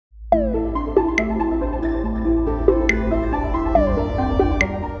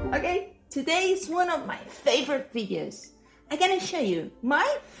Today is one of my favorite videos. I'm gonna show you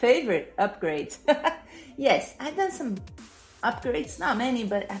my favorite upgrades. Yes, I've done some upgrades, not many,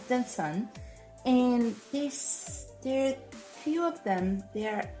 but I've done some. And there are few of them,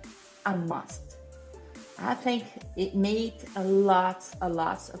 they're a must. I think it made a lot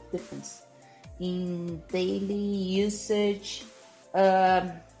of difference in daily usage.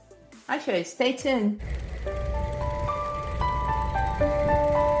 I'll show you, stay tuned.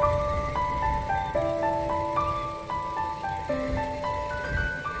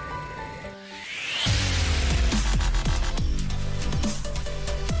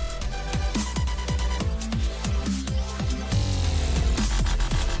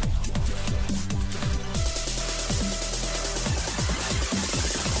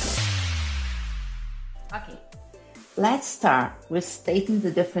 Okay, let's start with stating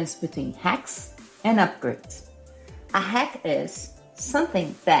the difference between hacks and upgrades. A hack is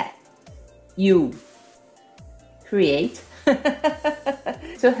something that you create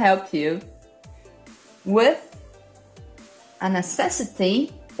to help you with a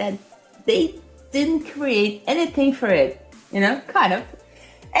necessity that they didn't create anything for it, kind of.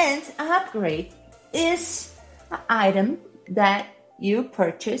 And an upgrade is an item that you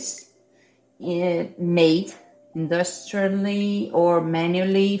purchase, made industrially or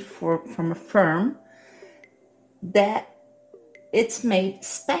manually from a firm, that it's made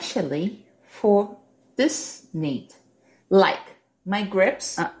specially for this need. Like my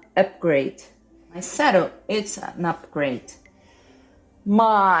grips, upgrade. My saddle, it's an upgrade.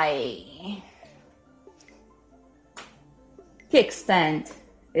 My kickstand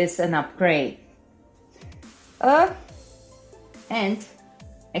is an upgrade. And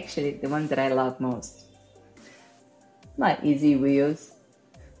actually the one that I love most, my EasyWheels.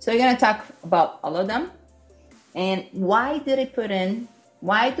 So we're gonna talk about all of them and why did I put in,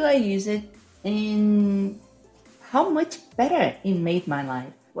 why do I use it, and how much better it made my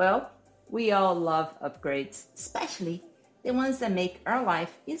life. Well, we all love upgrades, especially the ones that make our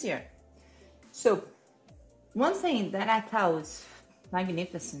life easier. So one thing that I thought was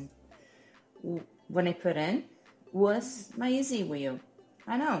magnificent when I put in was my EasyWheel.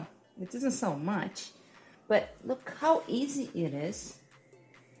 I know, it doesn't sound much, but look how easy it is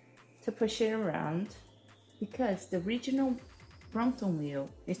to push it around, because the original Brompton wheel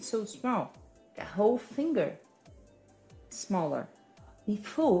is so small, the whole finger smaller.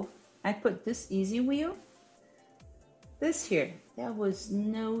 Before I put this EasyWheel, this here, there was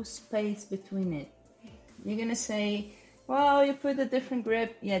no space between it. You're gonna say, well, you put a different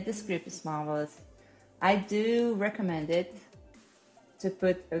grip. Yeah, this grip is marvelous. I do recommend it to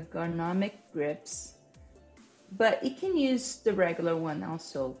put ergonomic grips, but you can use the regular one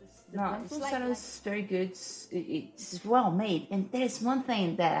also. No, it's saddle is very good. It's well made, and there's one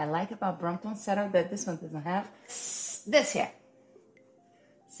thing that I like about Brompton saddle that this one doesn't have. This here.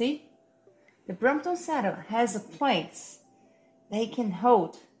 See, the Brompton saddle has a place they can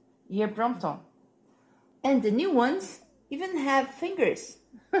hold your Brompton, and the new ones even have fingers.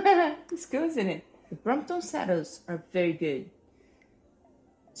 It's cool, isn't it? The Brompton saddles are very good.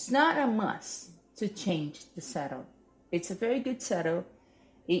 It's not a must to change the saddle. It's a very good saddle.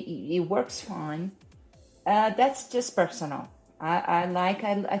 It works fine. That's just personal.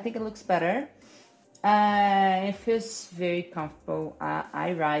 I think it looks better. It feels very comfortable.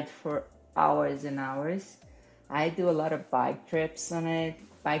 I ride for hours and hours. I do a lot of bike trips on it,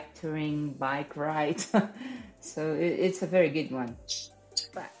 bike touring, bike rides. So it's a very good one.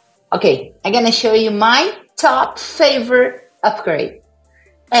 Okay, I'm gonna show you my top favorite upgrade,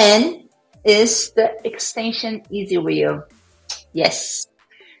 and is the extension EasyWheel. Yes,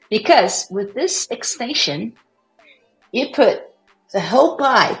 because with this extension, you put the whole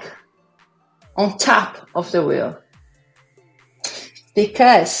bike on top of the wheel.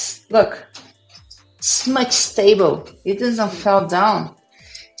 Because look, it's much stable. It doesn't fall down.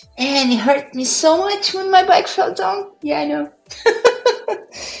 And it hurt me so much when my bike fell down. Yeah, I know.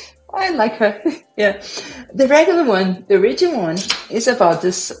 I like her. Yeah. The regular one, the original one, is about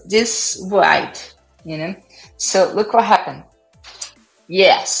this wide, So look what happened.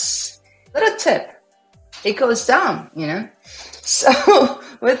 Yes. Little tip. It goes down, So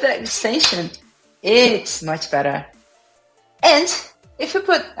with the extension, it's much better. And if you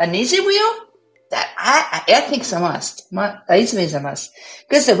put an EasyWheel, that I think it's a must. EasyWheel is a must.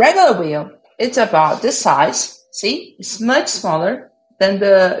 Because the regular wheel, it's about this size. See? It's much smaller than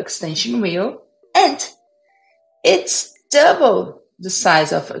the extension wheel, and it's double the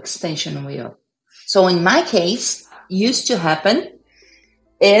size of extension wheel. So in my case, used to happen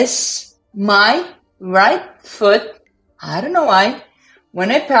is my right foot, I don't know why,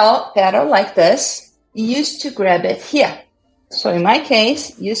 when I pedal like this, you used to grab it here. So in my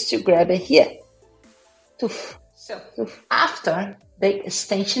case, used to grab it here. So after the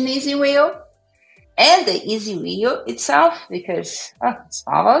extension EasyWheel and the EasyWheel itself, because it's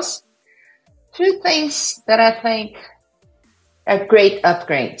marvelous, two things that I think are great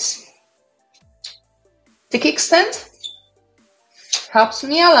upgrades. The kickstand helps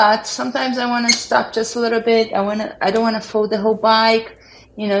me a lot. Sometimes I want to stop just a little bit. I don't want to fold the whole bike,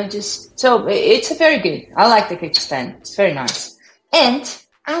 you know, just so it's a very good. I like the kickstand. It's very nice. And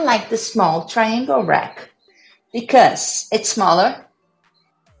I like the small triangle rack because it's smaller.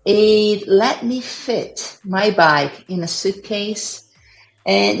 It let me fit my bike in a suitcase,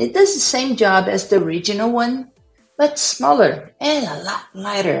 and it does the same job as the original one, but smaller and a lot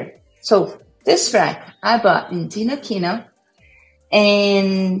lighter. So this rack I bought in Dinokino,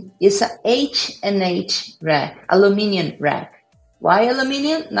 and it's a H&H rack, aluminium rack. Why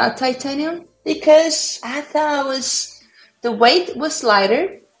aluminium, not titanium? Because I thought the weight was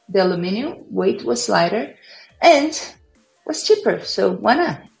lighter, the aluminium weight was lighter, and was cheaper. So why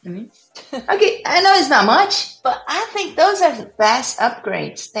not? I mean, okay, I know it's not much, but I think those are the best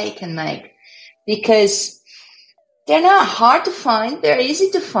upgrades they can make because they're not hard to find. They're easy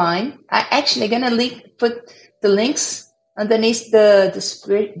to find. I actually gonna put the links underneath the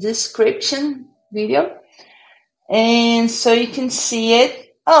description video, and so you can see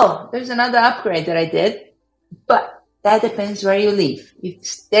it. Oh, there's another upgrade that I did, but that depends where you live.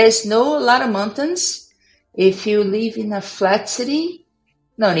 If there's a lot of mountains, if you live in a flat city,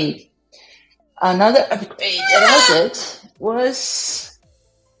 no need. Another upgrade that I did was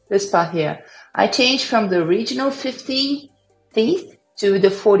this part here. I changed from the original 50 teeth to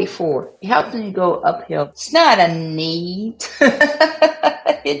the 44. It helps me go uphill. It's not a need.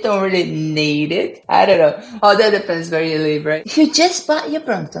 You don't really need it. I don't know. Oh, that depends where you live, right? If you just bought your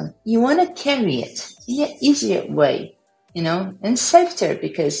Brompton, you want to carry it in an easier way, you know, and safer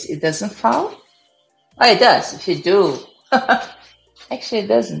because it doesn't fall. Oh, it does if you do. Actually, it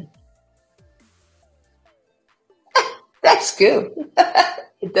doesn't. That's good.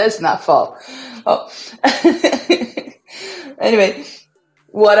 It does not fall. Oh. Anyway,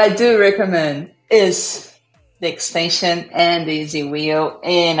 what I do recommend is the extension and the EasyWheel,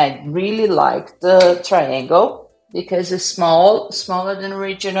 and I really like the triangle because it's smaller than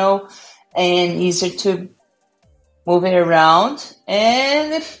original, and easier to move it around,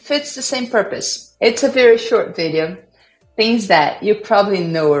 and it fits the same purpose. It's a very short video, things that you probably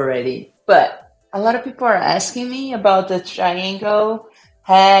know already, but a lot of people are asking me about the triangle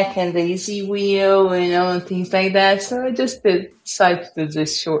hack and the EasyWheel, you know, and things like that. So I just decided to do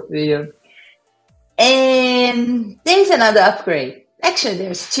this short video. And there's another upgrade. Actually,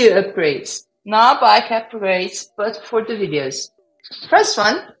 there's two upgrades. Not bike upgrades, but for the videos. First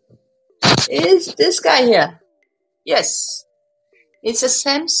one is this guy here. Yes, it's a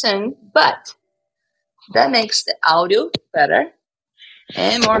Samsung, but that makes the audio better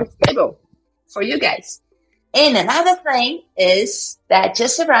and more stable for you guys. And another thing is that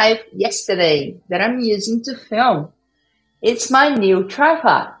just arrived yesterday that I'm using to film. It's my new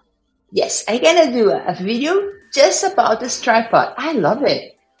tripod. Yes, I'm gonna do a video just about this tripod. I love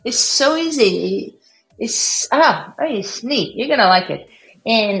it. It's so easy. It's neat. You're gonna like it.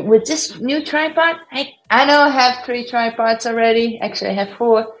 And with this new tripod, I know I have 3 tripods already. Actually, I have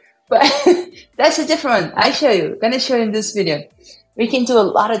 4, but that's a different one. I'm gonna show you in this video. We can do a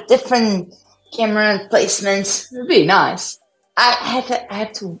lot of different camera placements. It'd be nice. I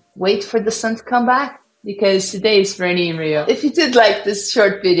have to wait for the sun to come back because today is raining in Rio. If you did like this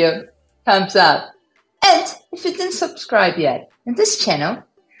short video, thumbs up. And if you didn't subscribe yet, in this channel,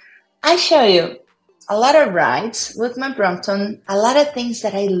 I show you a lot of rides with my Brompton, a lot of things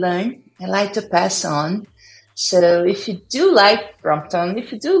that I learned, I like to pass on. So if you do like Brompton,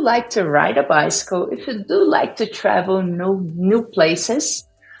 if you do like to ride a bicycle, if you do like to travel new places,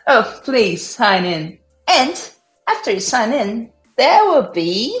 oh, please sign in. And after you sign in, there will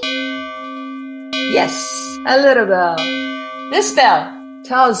be, yes, a little bell. This bell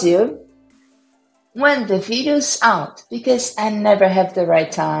tells you when the video's out because I never have the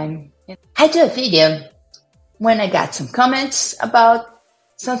right time. I do a video when I got some comments about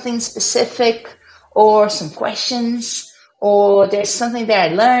something specific or some questions, or there's something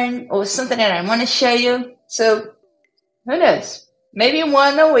that I learned or something that I want to show you. So who knows? Maybe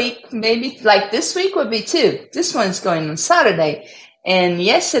one a week, maybe like this week would be 2. This one's going on Saturday. And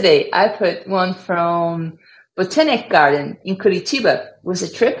yesterday I put one from Botanic Garden in Curitiba. It was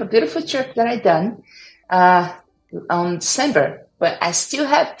a beautiful trip that I done on December. But I still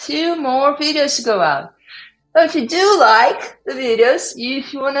have 2 more videos to go out. So if you do like the videos,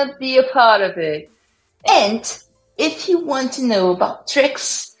 if you want to be a part of it, and if you want to know about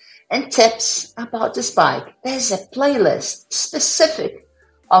tricks and tips about this bike, there's a playlist specific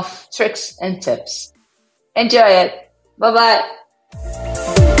of tricks and tips. Enjoy it. Bye-bye.